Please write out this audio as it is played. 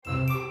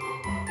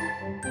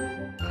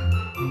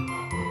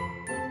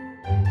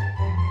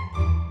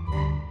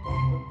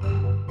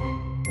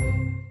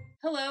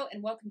Hello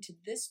and welcome to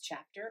this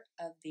chapter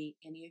of the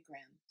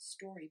Enneagram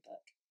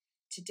Storybook.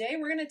 Today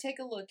we're going to take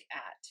a look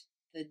at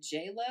the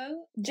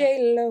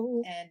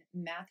J-Lo and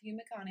Matthew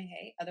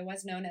McConaughey,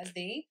 otherwise known as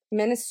the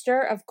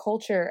Minister of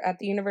Culture at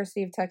the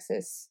University of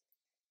Texas.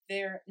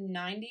 Their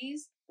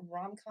 90s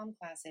rom-com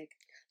classic,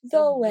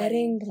 The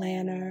Wedding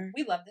Planner.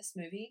 We love this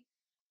movie.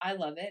 I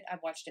love it.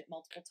 I've watched it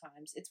multiple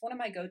times. It's one of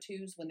my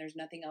go-tos when there's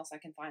nothing else I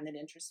can find that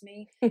interests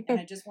me and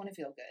I just want to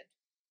feel good.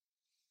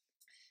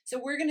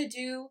 So we're going to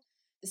do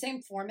the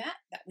same format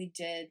that we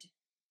did,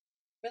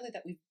 really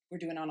that we're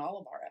doing on all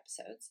of our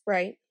episodes.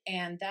 Right.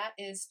 And that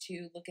is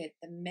to look at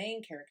the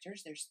main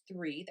characters. There's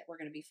 3 that we're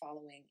going to be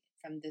following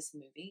from this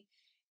movie.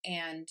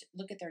 And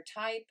look at their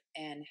type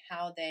and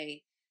how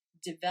they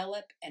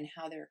develop and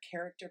how their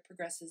character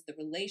progresses, the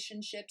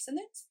relationships. And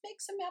then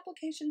make some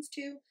applications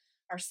to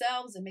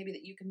ourselves and maybe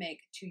that you can make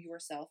to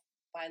yourself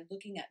by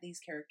looking at these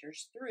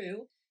characters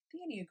through the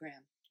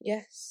Enneagram.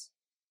 Yes.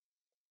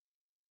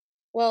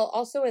 Well,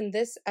 also in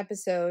this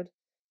episode,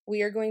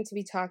 we are going to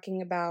be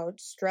talking about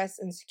stress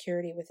and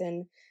security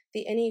within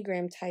the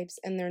Enneagram types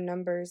and their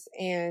numbers.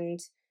 And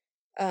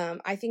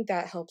I think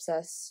that helps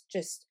us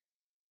just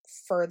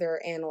further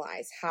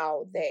analyze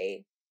how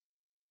they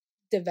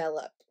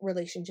develop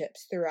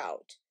relationships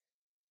throughout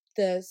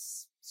the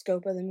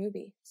scope of the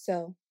movie.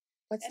 So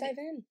let's dive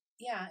in.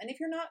 Yeah. And if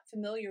you're not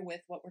familiar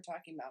with what we're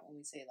talking about when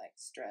we say like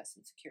stress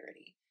and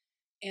security,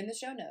 in the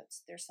show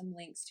notes, there's some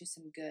links to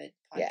some good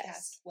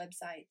podcast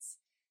websites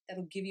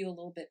that'll give you a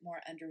little bit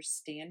more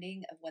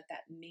understanding of what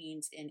that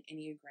means in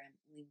Enneagram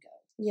lingo.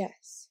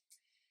 Yes.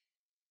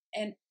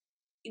 And,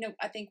 you know,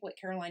 I think what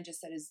Caroline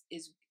just said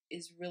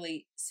is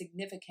really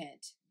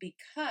significant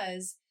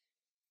because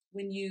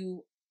when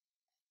you,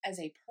 as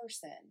a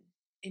person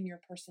in your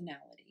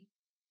personality,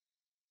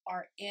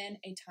 are in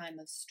a time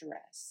of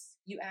stress,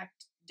 you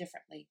act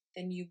differently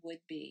than you would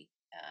be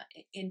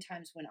in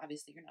times when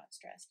obviously you're not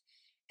stressed.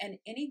 And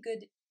any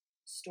good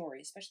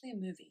story, especially a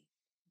movie,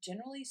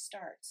 generally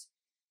starts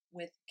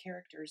with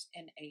characters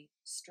in a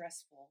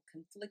stressful,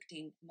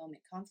 conflicting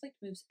moment. Conflict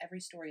moves every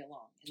story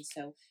along. And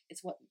so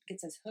it's what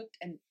gets us hooked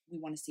and we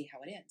want to see how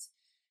it ends.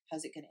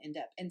 How's it going to end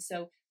up? And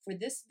so for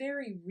this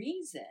very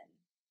reason,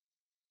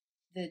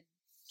 the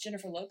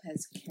Jennifer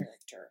Lopez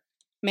character,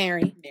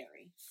 Mary,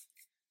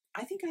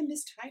 I think I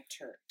mistyped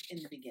her in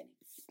the beginning.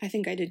 I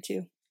think I did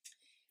too.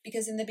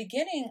 Because in the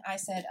beginning I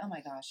said, oh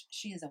my gosh,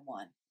 she is a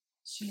 1.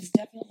 She's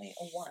definitely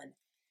a 1.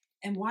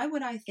 And why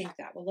would I think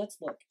that? Well, let's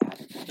look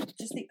at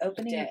just the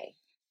opening day.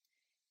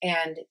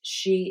 And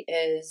she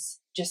is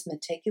just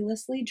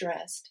meticulously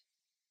dressed.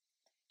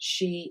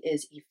 She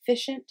is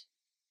efficient.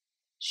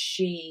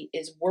 She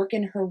is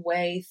working her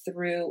way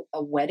through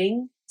a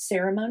wedding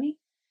ceremony.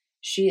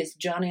 She is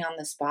Johnny on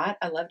the spot.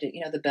 I loved it.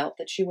 You know, the belt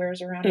that she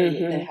wears around her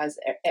that has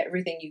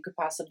everything you could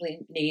possibly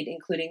need,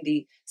 including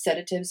the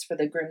sedatives for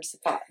the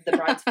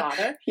bride's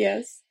father.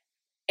 Yes.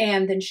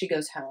 And then she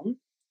goes home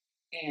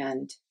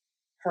and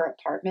her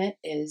apartment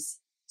is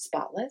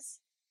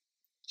spotless.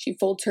 She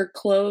folds her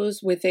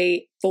clothes with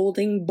a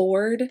folding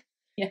board.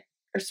 Yeah.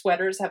 Her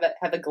sweaters have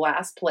a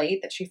glass plate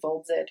that she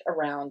folds it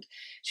around.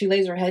 She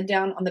lays her head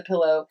down on the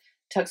pillow,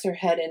 tucks her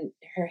hair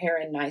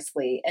in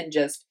nicely, and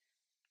just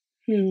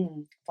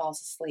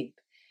falls asleep.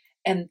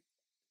 And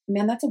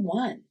man, that's a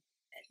 1.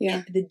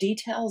 Yeah. The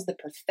details, the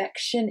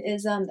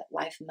perfectionism, that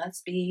life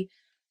must be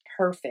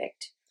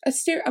perfect.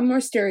 A more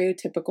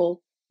stereotypical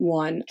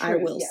 1, True, I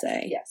will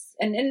say. Yes.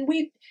 And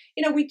we,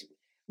 you know,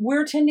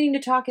 we're tending to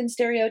talk in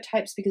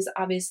stereotypes because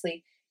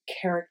obviously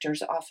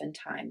characters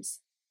oftentimes,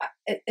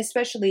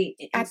 especially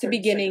at the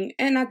beginning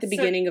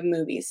beginning of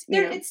movies,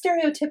 it's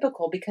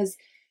stereotypical because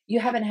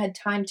you haven't had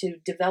time to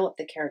develop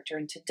the character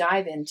and to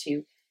dive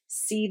into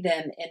see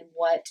them in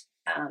what,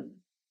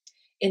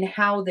 in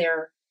how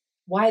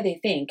why they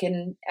think.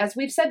 And as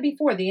we've said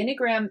before, the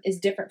Enneagram is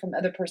different from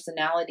other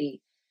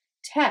personality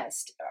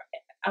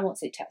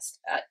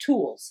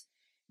tools,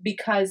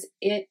 because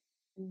it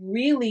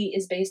really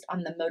is based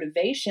on the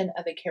motivation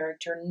of a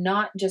character,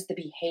 not just the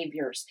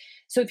behaviors.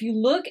 So if you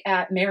look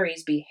at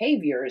Mary's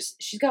behaviors,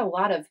 she's got a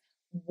lot of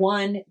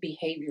 1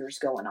 behaviors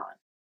going on.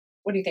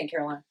 What do you think,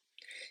 Caroline?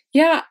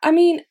 Yeah, I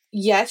mean,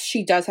 yes,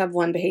 she does have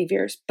 1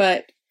 behaviors,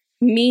 but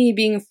me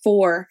being a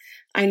 4,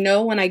 I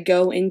know when I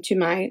go into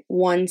my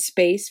 1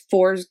 space,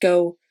 4s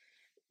go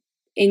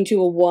into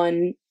a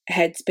 1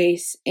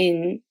 headspace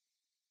in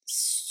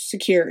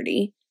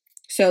security.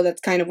 So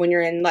that's kind of when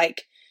you're in,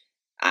 like,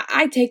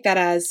 I take that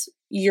as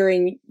you're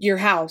in your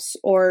house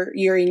or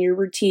you're in your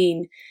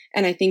routine,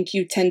 and I think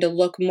you tend to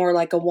look more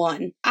like a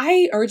 1.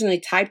 I originally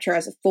typed her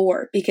as a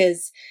 4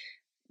 because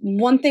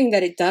one thing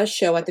that it does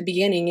show at the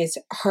beginning is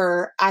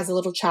her as a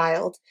little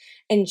child,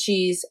 and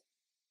she's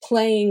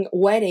playing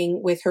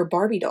wedding with her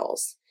Barbie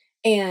dolls,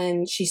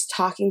 and she's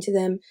talking to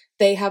them.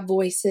 They have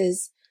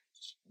voices,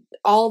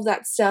 all of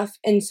that stuff.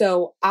 And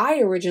so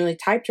I originally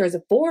typed her as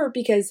a 4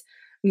 because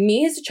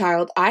me as a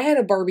child, I had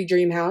a Barbie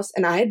dream house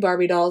and I had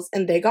Barbie dolls,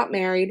 and they got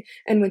married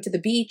and went to the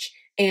beach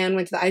and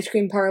went to the ice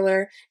cream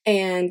parlor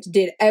and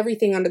did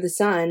everything under the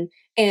sun.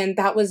 And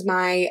that was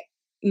my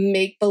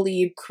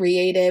make-believe,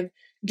 creative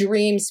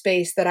dream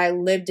space that I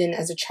lived in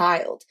as a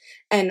child.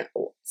 And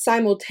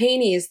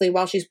simultaneously,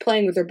 while she's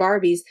playing with her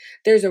Barbies,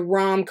 there's a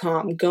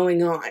rom-com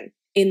going on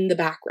in the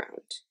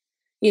background.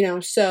 You know,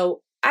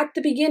 so at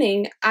the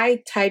beginning,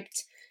 I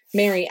typed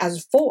Mary as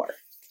a 4.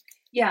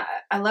 Yeah,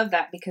 I love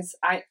that because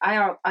I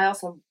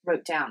also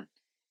wrote down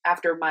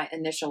after my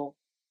initial,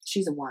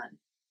 she's a 1.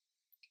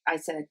 I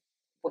said,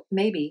 well,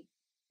 maybe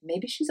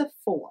she's a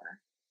 4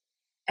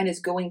 and is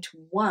going to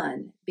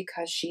 1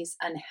 because she's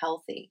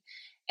unhealthy.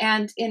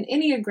 And in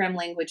Enneagram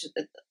language,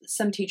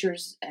 some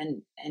teachers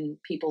and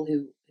people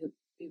who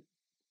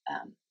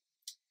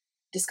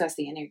discuss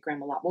the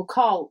Enneagram a lot will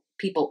call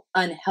people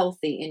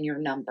unhealthy in your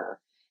number.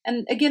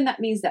 And again,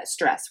 that means that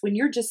stress. When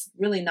you're just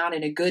really not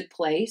in a good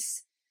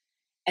place,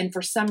 and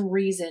for some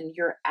reason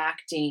you're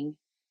acting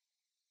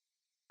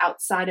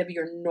outside of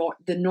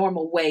the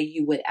normal way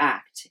you would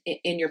act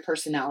in your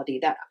personality,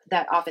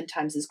 that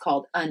oftentimes is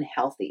called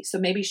unhealthy. So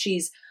maybe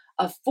she's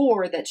a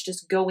 4 that's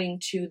just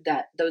going to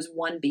those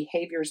 1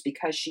 behaviors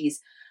because she's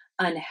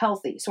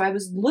unhealthy. So I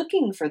was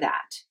looking for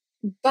that.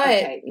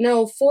 But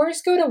no,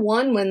 4s go to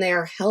 1 when they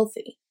are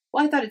healthy.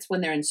 Well, I thought it's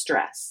when they're in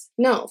stress.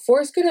 No,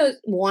 4s go to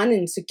 1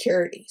 in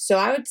security. So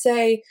I would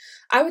say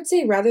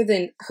rather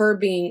than her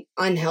being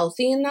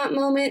unhealthy in that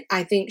moment,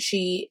 I think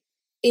she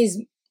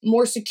is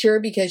more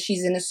secure because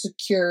she's in a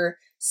secure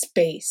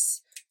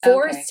space.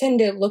 4s tend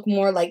to look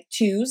more like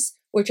 2s,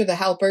 which are the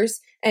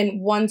helpers,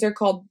 and 1s are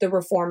called the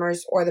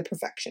reformers or the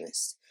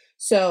perfectionists.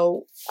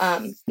 So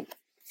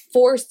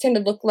 4s tend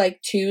to look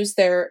like 2s.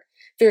 They're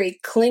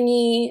very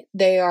clingy.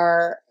 They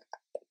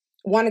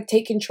want to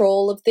take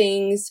control of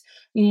things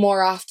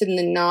more often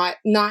than not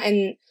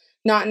in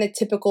a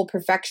typical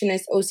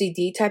perfectionist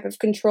OCD type of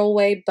control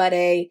way, but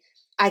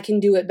I can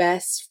do it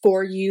best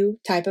for you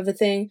type of a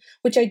thing,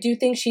 which I do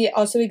think she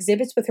also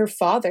exhibits with her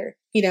father.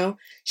 You know,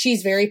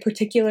 she's very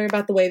particular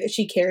about the way that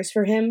she cares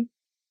for him.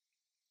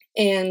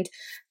 And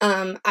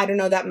I don't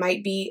know, that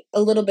might be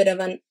a little bit of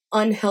an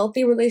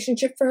unhealthy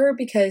relationship for her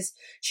because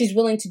she's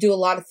willing to do a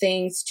lot of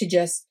things to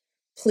just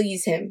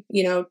please him,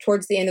 you know,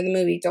 towards the end of the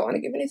movie. Don't want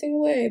to give anything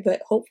away,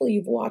 but hopefully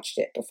you've watched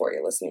it before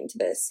you're listening to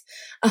this.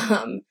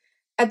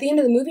 At the end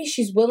of the movie,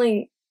 she's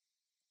willing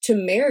to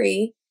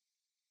marry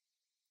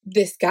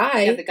this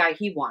guy. Yeah, the guy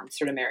he wants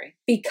her to marry.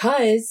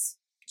 Because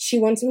she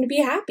wants him to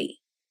be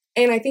happy.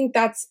 And I think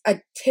that's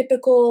a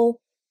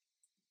typical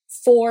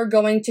 4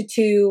 going to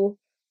 2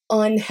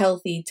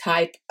 unhealthy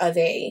type of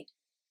a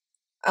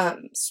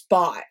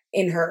spot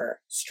in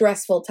her,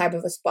 stressful type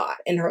of a spot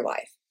in her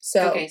life.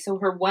 So okay, so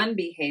her 1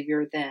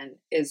 behavior then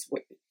is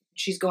what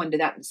she's going to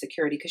that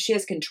insecurity because she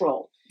has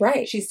control.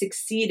 Right. She's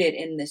succeeded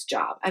in this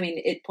job. I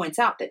mean, it points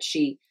out that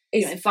she,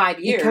 in 5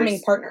 years, becoming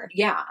partner.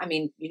 Yeah. I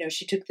mean,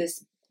 she took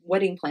this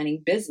wedding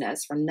planning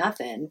business from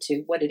nothing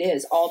to what it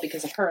is, all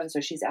because of her. And so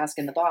she's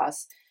asking the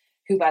boss,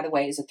 who, by the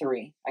way, is a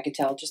 3. I could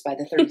tell just by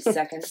the 30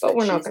 seconds. But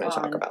we're not going to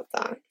talk about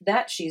that.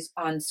 That she's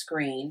on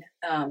screen.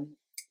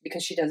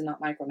 Because she does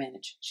not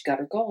micromanage. She got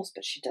her goals,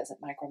 but she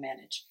doesn't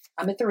micromanage.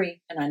 I'm a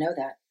 3, and I know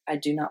that. I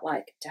do not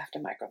like to have to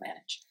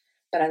micromanage,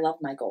 but I love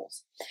my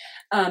goals.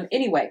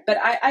 Anyway, but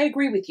I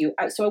agree with you.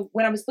 So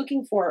when I was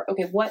looking for,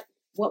 okay, what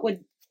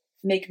would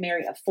make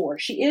Mary a 4?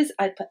 She is,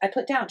 I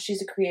put down,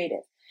 she's a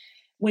creative.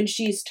 When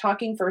she's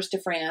talking first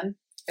to Fran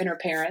and her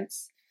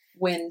parents,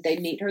 when they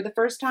meet her the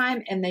first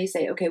time and they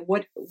say, okay,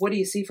 what do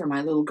you see for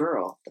my little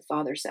girl? The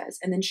father says,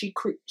 and then she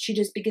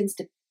just begins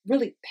to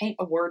really paint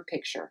a word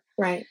picture.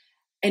 Right.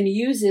 And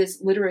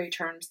uses literary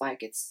terms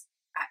like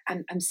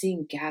I'm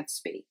seeing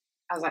Gatsby.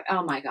 I was like,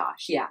 oh my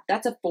gosh, yeah,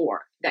 that's a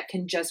 4 that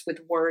can just with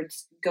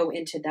words go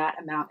into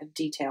that amount of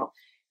detail,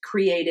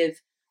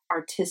 creative,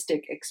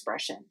 artistic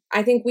expression.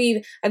 I think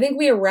we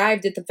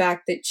arrived at the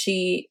fact that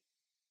she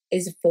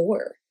is a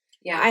 4.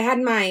 Yeah, I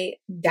had my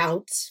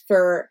doubts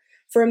for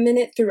a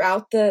minute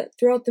throughout the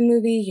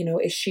movie. You know,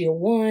 is she a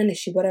 1? Is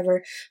she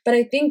whatever? But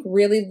I think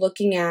really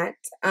looking at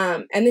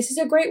and this is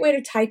a great way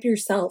to type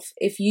yourself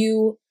if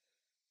you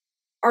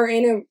are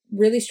in a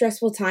really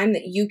stressful time,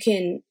 that you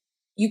can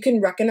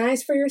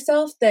recognize for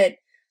yourself that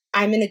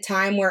I'm in a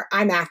time where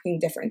I'm acting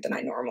different than I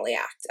normally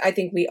act. I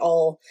think we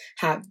all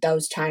have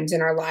those times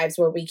in our lives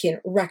where we can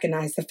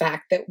recognize the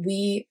fact that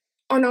we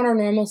are not our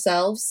normal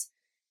selves.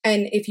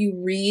 And if you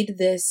read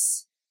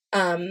this,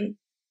 either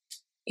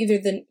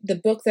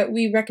the book that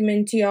we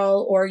recommend to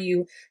y'all, or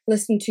you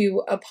listen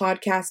to a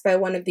podcast by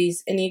one of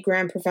these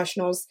Enneagram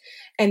professionals,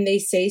 and they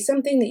say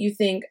something that you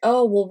think,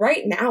 oh, well,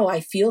 right now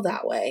I feel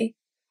that way,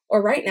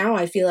 or right now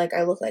I feel like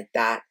I look like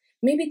that.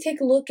 Maybe take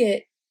a look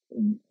at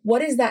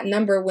what is that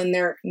number when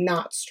they're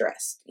not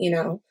stressed, you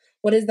know?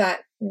 What is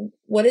that?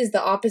 What is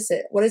the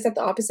opposite? What is at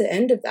the opposite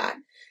end of that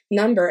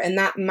number? And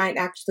that might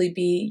actually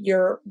be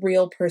your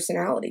real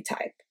personality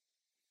type.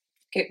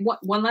 Okay,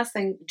 one last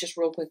thing, just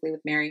real quickly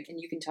with Mary, and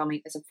you can tell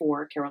me as a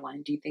 4,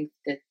 Caroline, do you think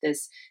that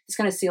this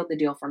kind of sealed the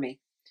deal for me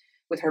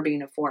with her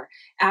being a 4?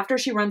 After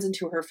she runs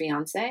into her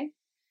fiance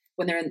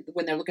when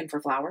they're looking for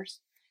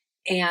flowers,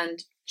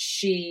 and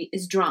she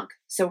is drunk,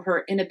 so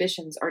her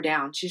inhibitions are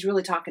down. She's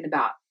really talking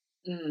about,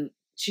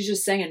 she's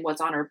just saying what's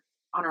on her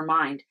on her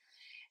mind.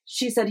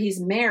 She said he's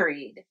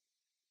married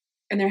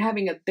and they're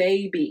having a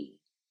baby.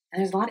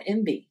 And there's a lot of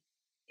envy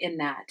in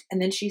that.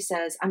 And then she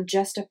says, I'm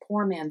just a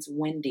poor man's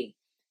Wendy.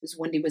 Because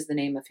Wendy was the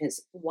name of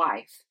his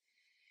wife.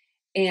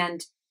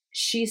 And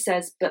she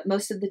says, but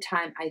most of the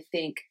time I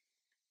think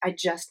I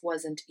just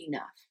wasn't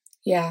enough.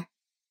 Yeah.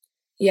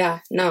 Yeah.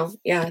 No.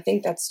 Yeah. I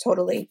think that's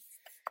totally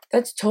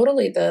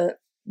the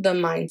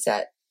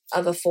mindset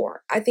of a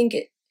 4. I think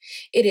it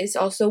is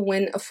also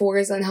when a 4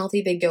 is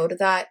unhealthy, they go to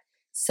that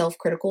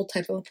self-critical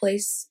type of a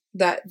place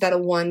that a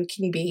 1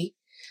 can be.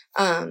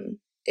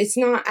 It's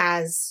not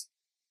as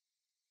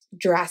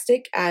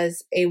drastic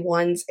as a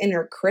 1's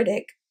inner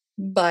critic,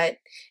 but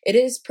it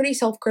is pretty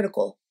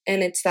self-critical.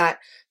 And it's that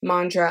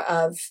mantra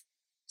of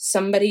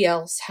somebody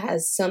else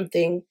has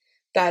something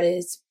that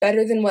is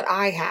better than what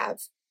I have,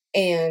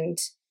 and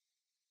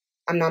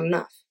I'm not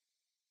enough.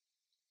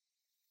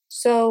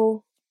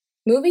 So,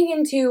 moving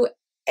into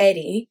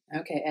Eddie.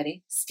 Okay,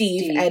 Eddie.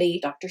 Steve. Eddie.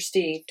 Dr.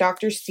 Steve.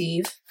 Dr.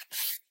 Steve.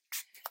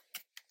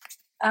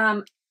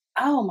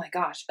 Oh my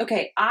gosh.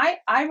 Okay,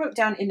 I wrote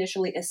down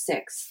initially a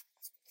 6.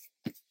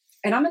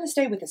 And I'm going to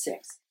stay with a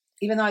 6,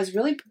 even though I was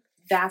really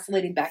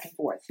vacillating back and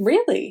forth.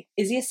 Really?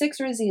 Is he a 6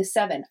 or is he a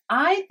 7?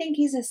 I think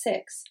he's a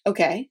 6.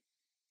 Okay.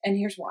 And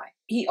here's why.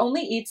 He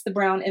only eats the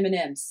brown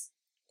M&Ms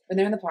when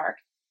they're in the park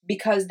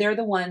because they're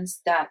the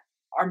ones that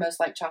are most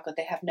like chocolate.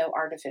 They have no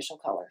artificial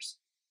colors.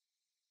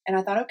 And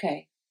I thought,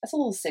 okay, that's a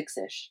little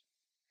 6-ish.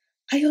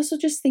 I also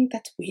just think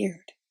that's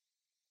weird.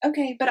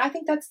 Okay, but I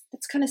think that's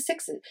kind of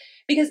 6.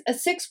 Because a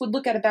 6 would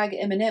look at a bag of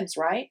M&Ms,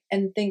 right?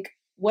 And think,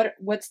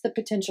 what's the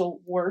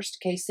potential worst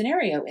case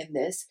scenario in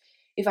this?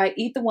 If I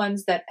eat the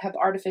ones that have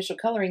artificial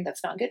coloring,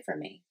 that's not good for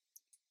me.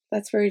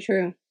 That's very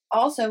true.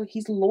 Also,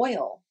 he's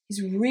loyal.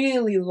 He's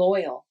really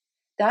loyal.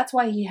 That's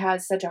why he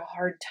has such a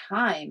hard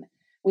time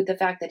with the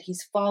fact that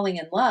he's falling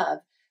in love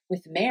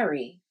with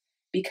Mary,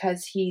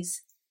 because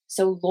he's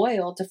so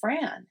loyal to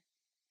Fran.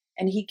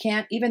 And he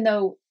can't, even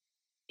though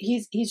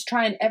he's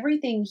trying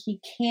everything he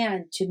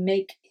can to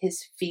make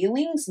his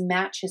feelings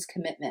match his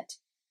commitment.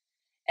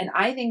 And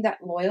I think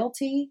that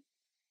loyalty,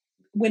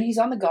 when he's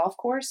on the golf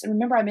course, and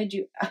remember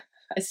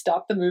I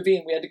stopped the movie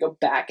and we had to go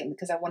back and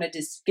because I wanted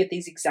to get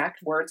these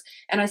exact words,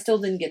 and I still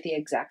didn't get the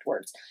exact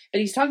words.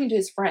 But he's talking to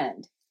his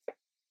friend,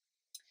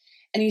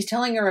 and he's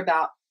telling her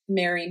about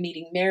Mary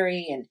meeting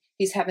Mary, and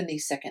he's having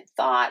these second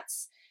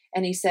thoughts.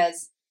 And he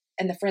says,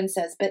 and the friend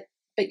says, but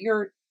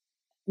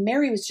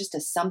Mary was just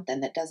a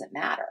something that doesn't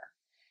matter.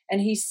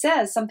 And he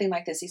says something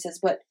like this. He says,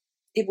 but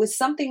it was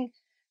something.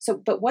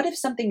 So, but what if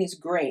something is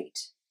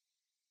great,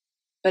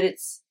 but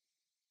it's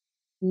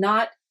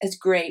not as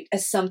great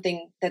as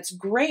something that's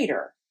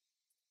greater?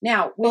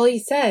 Now, well, he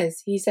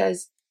says,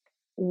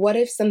 what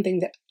if something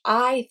that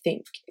I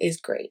think is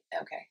great,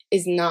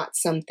 is not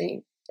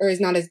something, or is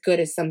not as good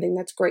as something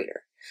that's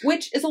greater?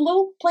 Which is a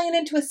little playing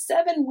into a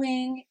 7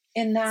 wing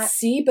in that.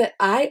 See, but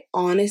I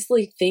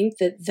honestly think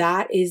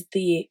that is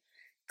the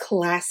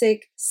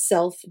classic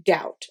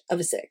self-doubt of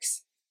a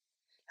 6.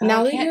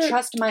 Now I can't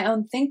trust my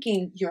own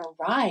thinking. You're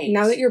right.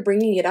 Now that you're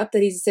bringing it up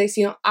that he's a 6,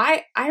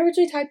 I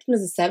originally typed him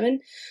as a 7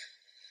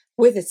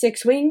 with a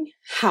 6 wing.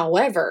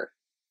 However,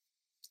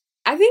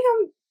 I think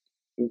I'm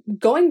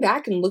going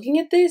back and looking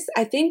at this.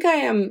 I think I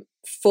am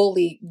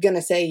fully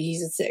gonna say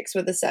he's a 6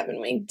 with a 7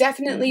 wing.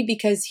 Definitely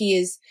because he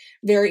is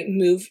very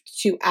moved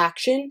to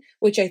action,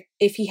 which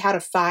if he had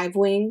a 5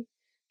 wing,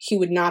 he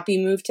would not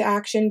be moved to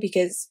action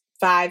because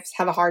 5s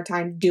have a hard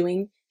time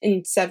doing,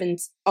 and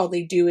 7s, all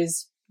they do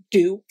is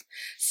do.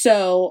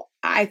 So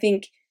I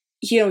think,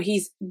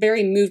 he's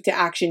very moved to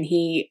action.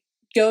 He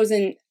goes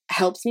and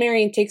helps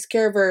Mary and takes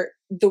care of her.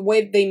 The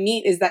way they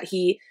meet is that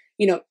he,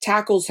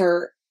 tackles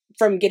her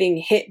from getting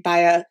hit by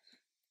a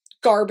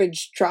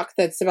garbage truck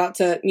that's about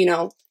to,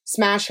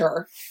 smash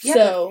her. Yeah,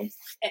 so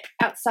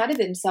outside of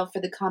himself for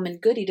the common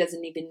good, he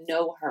doesn't even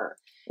know her.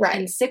 Right.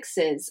 And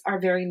 6s are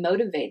very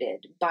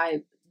motivated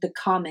by the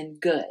common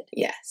good.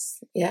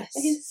 Yes. And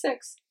he's a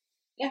 6.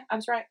 Yeah, I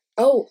was right.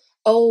 Oh,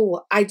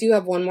 I do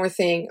have one more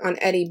thing on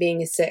Eddie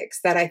being a 6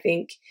 that I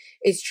think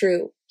is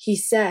true. He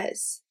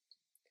says,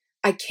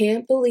 I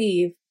can't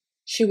believe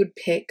she would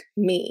pick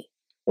me,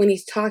 when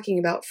he's talking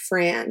about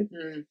Fran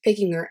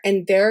picking her.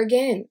 And there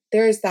again,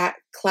 there's that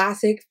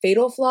classic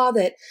fatal flaw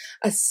that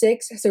a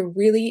 6 has a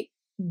really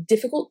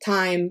difficult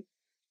time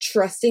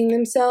trusting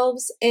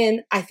themselves.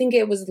 And I think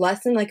it was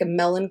less in like a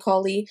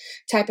melancholy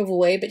type of a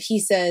way, but he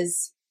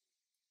says,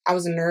 I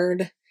was a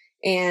nerd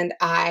and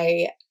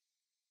I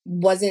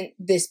wasn't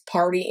this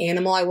party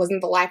animal. I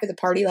wasn't the life of the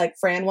party like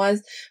Fran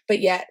was, but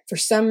yet for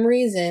some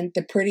reason,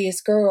 the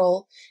prettiest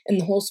girl in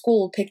the whole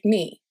school picked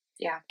me.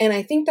 Yeah. And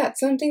I think that's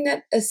something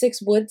that a 6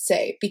 would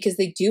say, because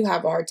they do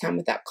have a hard time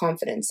with that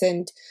confidence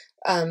and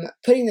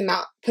putting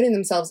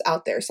themselves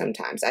out there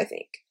sometimes, I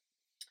think.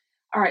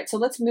 All right, so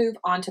let's move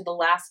on to the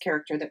last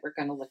character that we're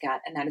going to look at,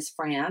 and that is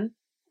Fran,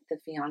 the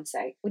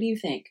fiance. What do you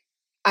think?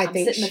 I'm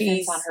think sitting the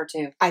fence on her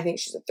too. I think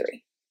she's a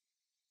 3.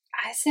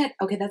 I said,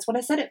 okay, that's what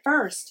I said at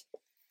first.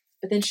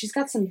 But then she's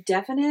got some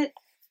definite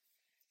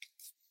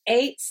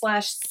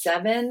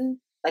 8/7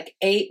 like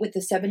 8 with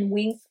the 7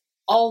 wing.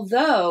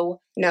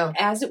 Although, No.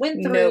 as it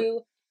went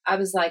through, I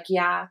was like,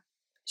 yeah,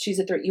 she's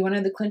a 3. You want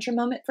to know the clincher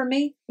moment for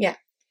me? Yeah.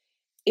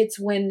 It's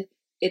when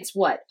it's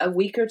a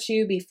week or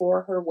 2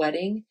 before her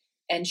wedding.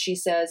 And she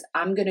says,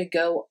 I'm going to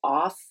go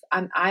off.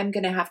 I'm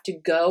going to have to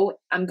go.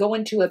 I'm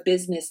going to a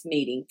business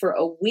meeting for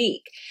a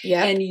week.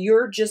 Yeah. And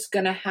you're just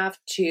going to have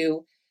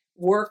to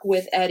work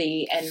with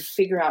Eddie and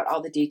figure out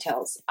all the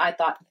details. I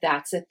thought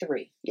that's a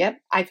 3.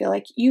 Yep. I feel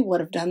like you would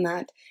have done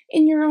that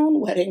in your own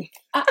wedding.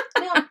 Now,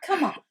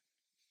 come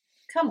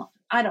on.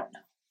 I don't know.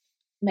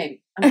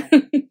 Maybe.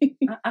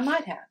 I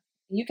might have.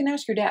 You can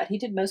ask your dad. He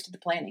did most of the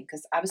planning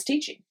because I was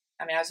teaching.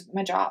 I mean, I was at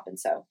my job. And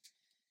so,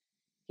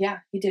 yeah,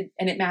 he did.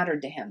 And it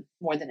mattered to him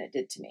more than it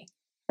did to me.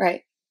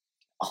 Right.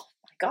 Oh,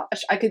 my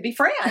gosh. I could be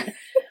Fran.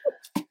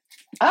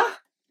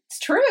 It's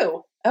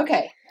true.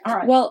 Okay. All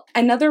right. Well,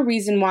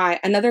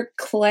 another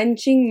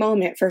clenching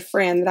moment for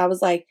Fran that I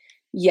was like,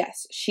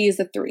 yes, she is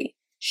a 3.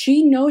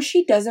 She knows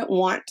she doesn't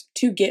want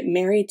to get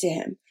married to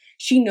him.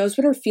 She knows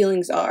what her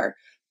feelings are.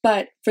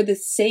 But for the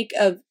sake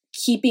of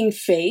keeping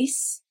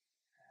face,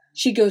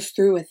 she goes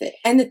through with it.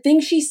 And the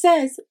thing she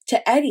says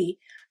to Eddie,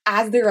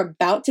 as they're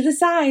about to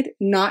decide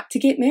not to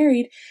get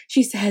married,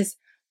 she says,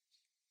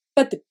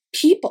 but the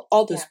people,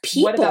 all those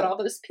people. What about all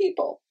those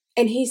people?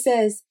 And he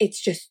says,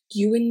 it's just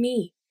you and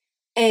me.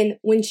 And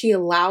when she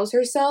allows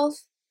herself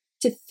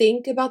to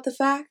think about the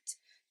fact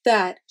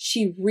that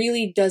she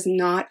really does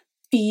not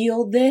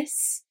feel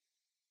this,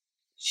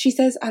 she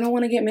says, I don't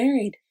want to get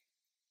married.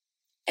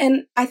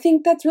 And I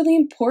think that's really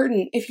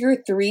important if you're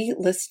a 3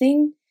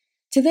 listening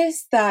to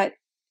this, that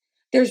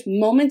there's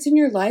moments in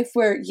your life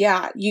where,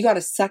 yeah, you got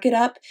to suck it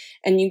up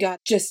and you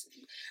got to just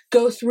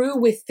go through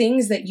with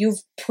things that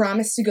you've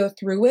promised to go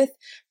through with.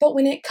 But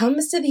when it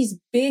comes to these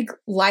big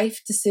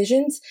life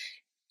decisions,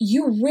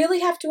 you really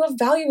have to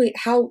evaluate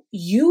how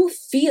you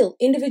feel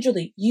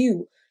individually,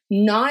 you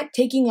not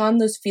taking on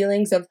those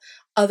feelings of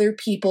other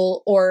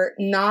people or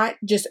not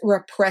just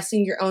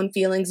repressing your own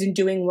feelings and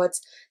doing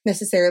what's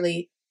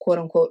necessarily quote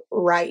unquote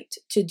right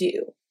to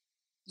do.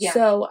 Yeah.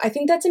 So I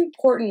think that's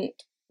important.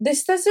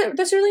 That's a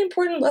really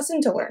important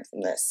lesson to learn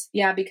from this.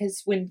 Yeah,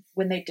 because when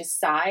they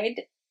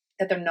decide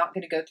that they're not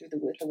going to go through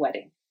with the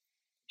wedding,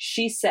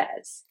 she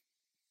says,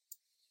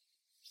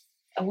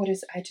 I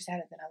just had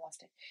it, then I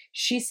lost it.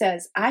 She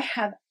says, I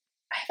haven't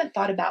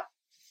thought about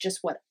just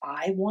what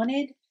I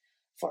wanted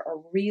for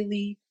a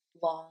really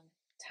long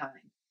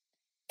time.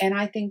 And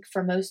I think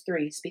for most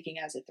 3, speaking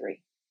as a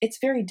 3, it's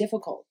very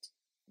difficult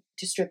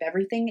to strip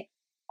everything,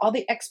 all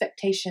the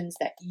expectations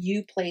that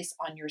you place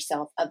on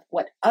yourself of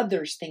what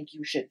others think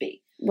you should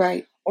be.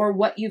 Right. Or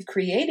what you've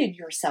created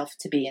yourself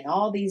to be in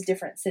all these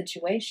different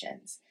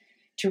situations,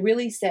 to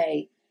really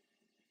say,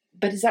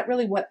 but is that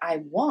really what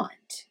I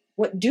want?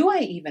 What do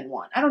I even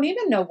want? I don't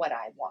even know what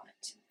I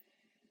want.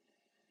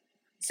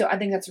 So I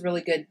think that's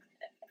really good.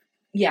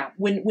 Yeah,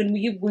 when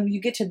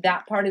you get to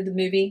that part of the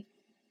movie,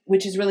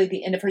 which is really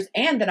the end of hers,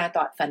 and then I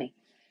thought, funny,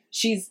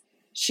 he's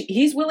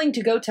willing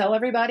to go tell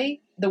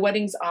everybody the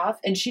wedding's off,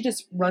 and she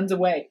just runs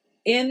away.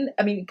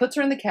 Puts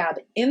her in the cab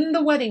in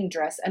the wedding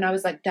dress, and I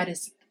was like,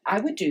 I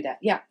would do that.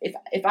 Yeah,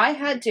 if I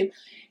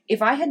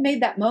had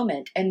made that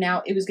moment, and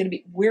now it was going to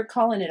be, we're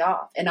calling it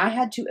off, and I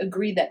had to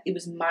agree that it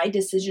was my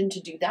decision to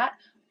do that,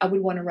 I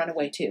would want to run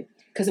away too,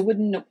 because I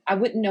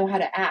wouldn't know how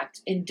to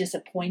act in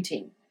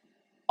disappointing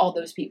all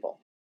those people.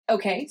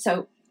 Okay,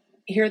 so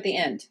here at the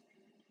end,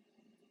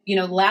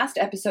 last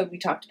episode we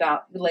talked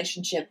about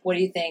relationship. What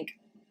do you think?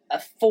 A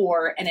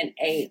 4 and an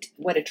 8,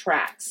 what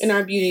attracts? In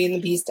our Beauty and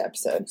the Beast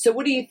episode. So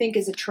what do you think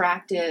is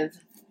attractive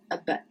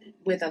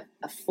with a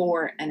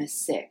 4 and a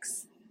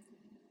 6?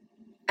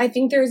 I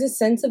think there's a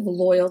sense of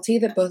loyalty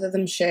that both of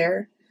them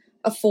share.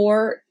 A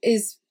 4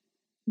 is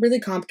really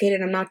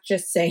complicated. I'm not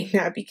just saying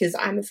that because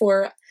I'm a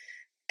 4.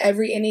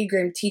 Every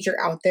Enneagram teacher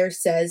out there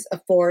says a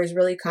 4 is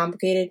really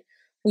complicated.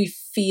 We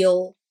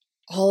feel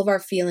all of our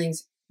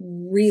feelings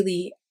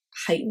really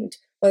heightened,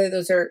 whether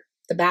those are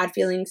the bad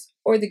feelings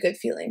or the good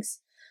feelings.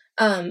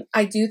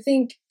 I do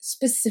think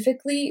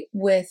specifically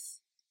with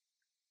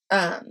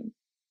a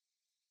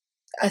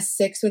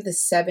 6 with a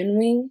 7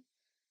 wing,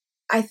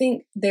 I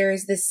think there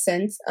is this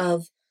sense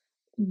of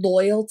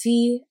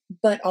loyalty,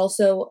 but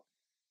also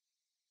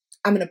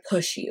I'm going to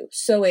push you.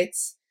 So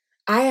it's,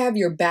 I have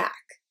your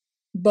back,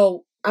 but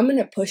I'm going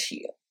to push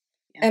you.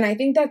 Yeah. And I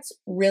think that's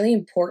really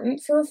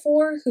important for a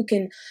 4 who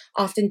can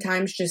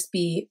oftentimes just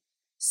be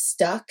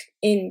stuck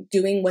in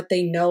doing what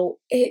they know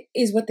it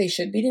is what they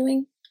should be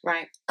doing.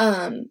 Right.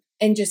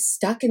 And just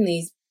stuck in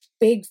these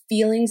big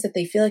feelings that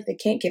they feel like they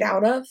can't get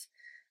out of.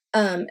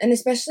 And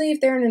especially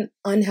if they're in an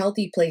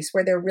unhealthy place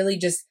where they're really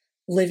just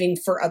living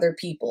for other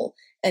people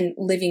and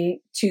living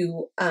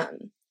to,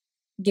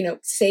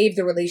 save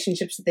the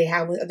relationships that they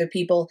have with other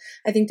people.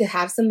 I think to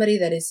have somebody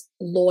that is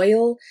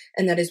loyal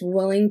and that is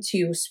willing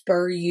to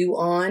spur you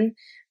on,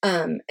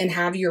 and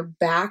have your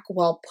back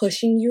while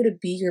pushing you to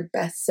be your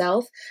best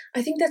self,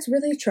 I think that's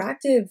really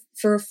attractive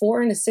for a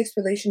 4 and a 6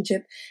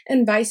 relationship,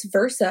 and vice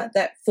versa,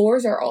 that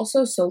 4s are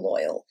also so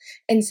loyal.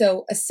 And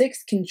so a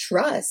 6 can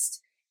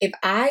trust if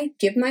I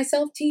give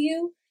myself to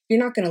you, you're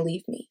not going to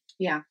leave me.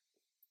 Yeah.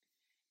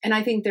 And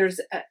I think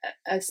there's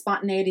a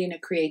spontaneity and a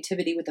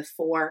creativity with a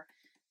 4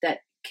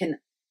 that can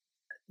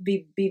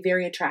be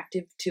very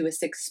attractive to a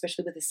 6,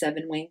 especially with a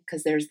 7 wing,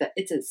 because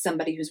it's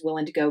somebody who's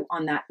willing to go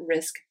on that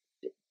risk,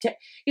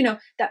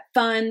 that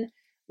fun,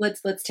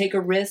 let's take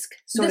a risk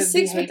sort of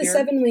behavior. The 6 with the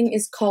 7 wing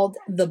is called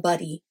the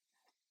buddy.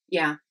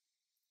 Yeah.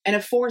 And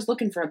a 4 is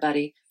looking for a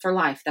buddy for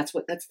life. That's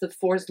the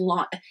 4's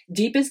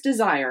deepest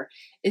desire,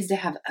 is to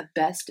have a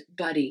best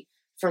buddy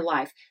for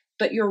life.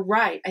 But you're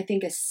right. I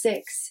think a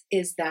 6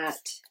 is that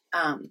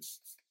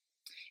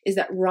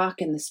rock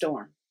in the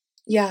storm.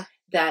 Yeah.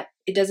 That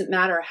it doesn't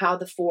matter how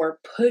the 4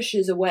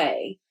 pushes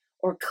away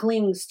or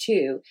clings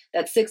to,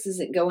 that 6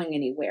 isn't going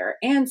anywhere.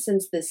 And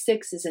since the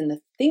 6 is in the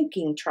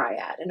thinking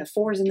triad and a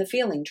 4 is in the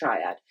feeling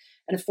triad,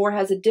 and a 4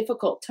 has a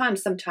difficult time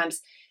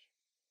sometimes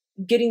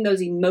getting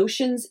those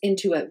emotions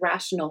into a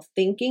rational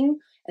thinking.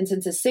 And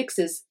since a 6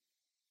 is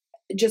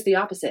just the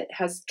opposite,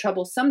 has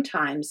trouble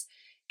sometimes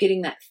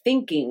getting that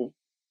thinking,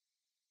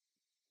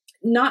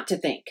 not to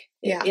think.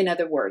 Yeah. In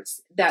other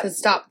words, to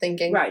stop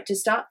thinking. Right. To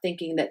stop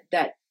thinking,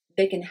 that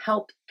they can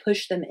help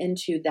push them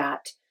into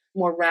that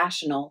more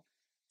rational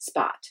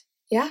spot.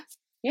 Yeah.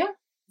 Yeah.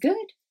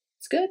 Good.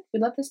 It's good. We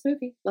love this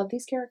movie. Love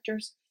these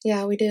characters.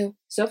 Yeah, we do.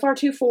 So far,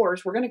 2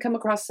 4s. We're going to come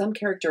across some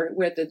character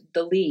where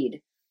the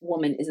lead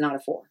woman is not a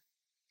 4.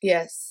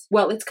 Yes.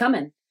 Well, it's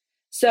coming.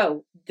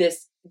 So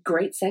this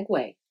great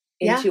segue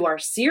into our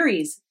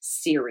series.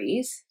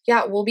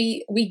 Yeah,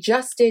 we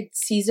just did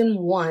season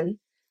 1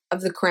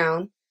 of The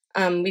Crown.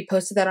 We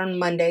posted that on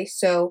Monday,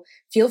 so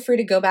feel free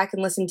to go back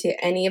and listen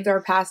to any of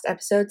our past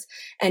episodes.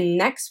 And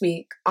next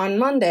week, on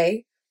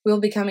Monday, we'll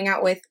be coming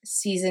out with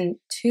season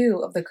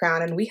 2 of The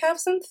Crown. And we have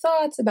some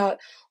thoughts about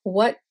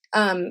what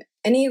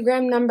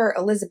Enneagram number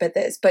Elizabeth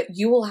is, but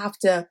you will have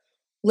to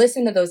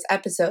listen to those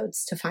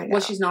episodes to find out.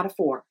 Well, she's not a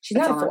 4. She's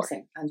not a 4.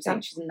 I'm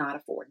saying she's not a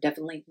 4.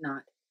 Definitely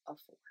not a 4.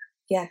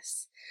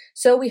 Yes.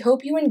 So we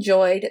hope you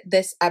enjoyed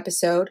this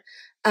episode.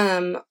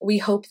 We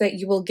hope that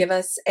you will give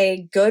us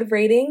a good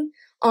rating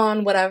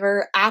on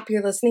whatever app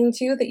you're listening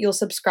to, that you'll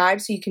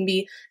subscribe so you can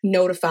be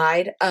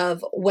notified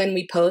of when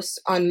we post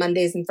on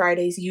Mondays and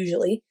Fridays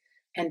usually.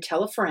 And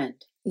tell a friend.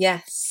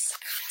 Yes.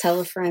 Tell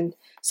a friend.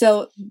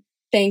 So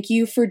thank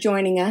you for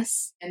joining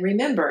us. And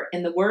remember,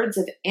 in the words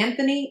of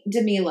Anthony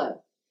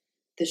DeMello,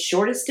 the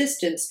shortest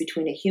distance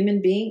between a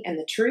human being and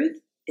the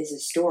truth is a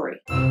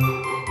story.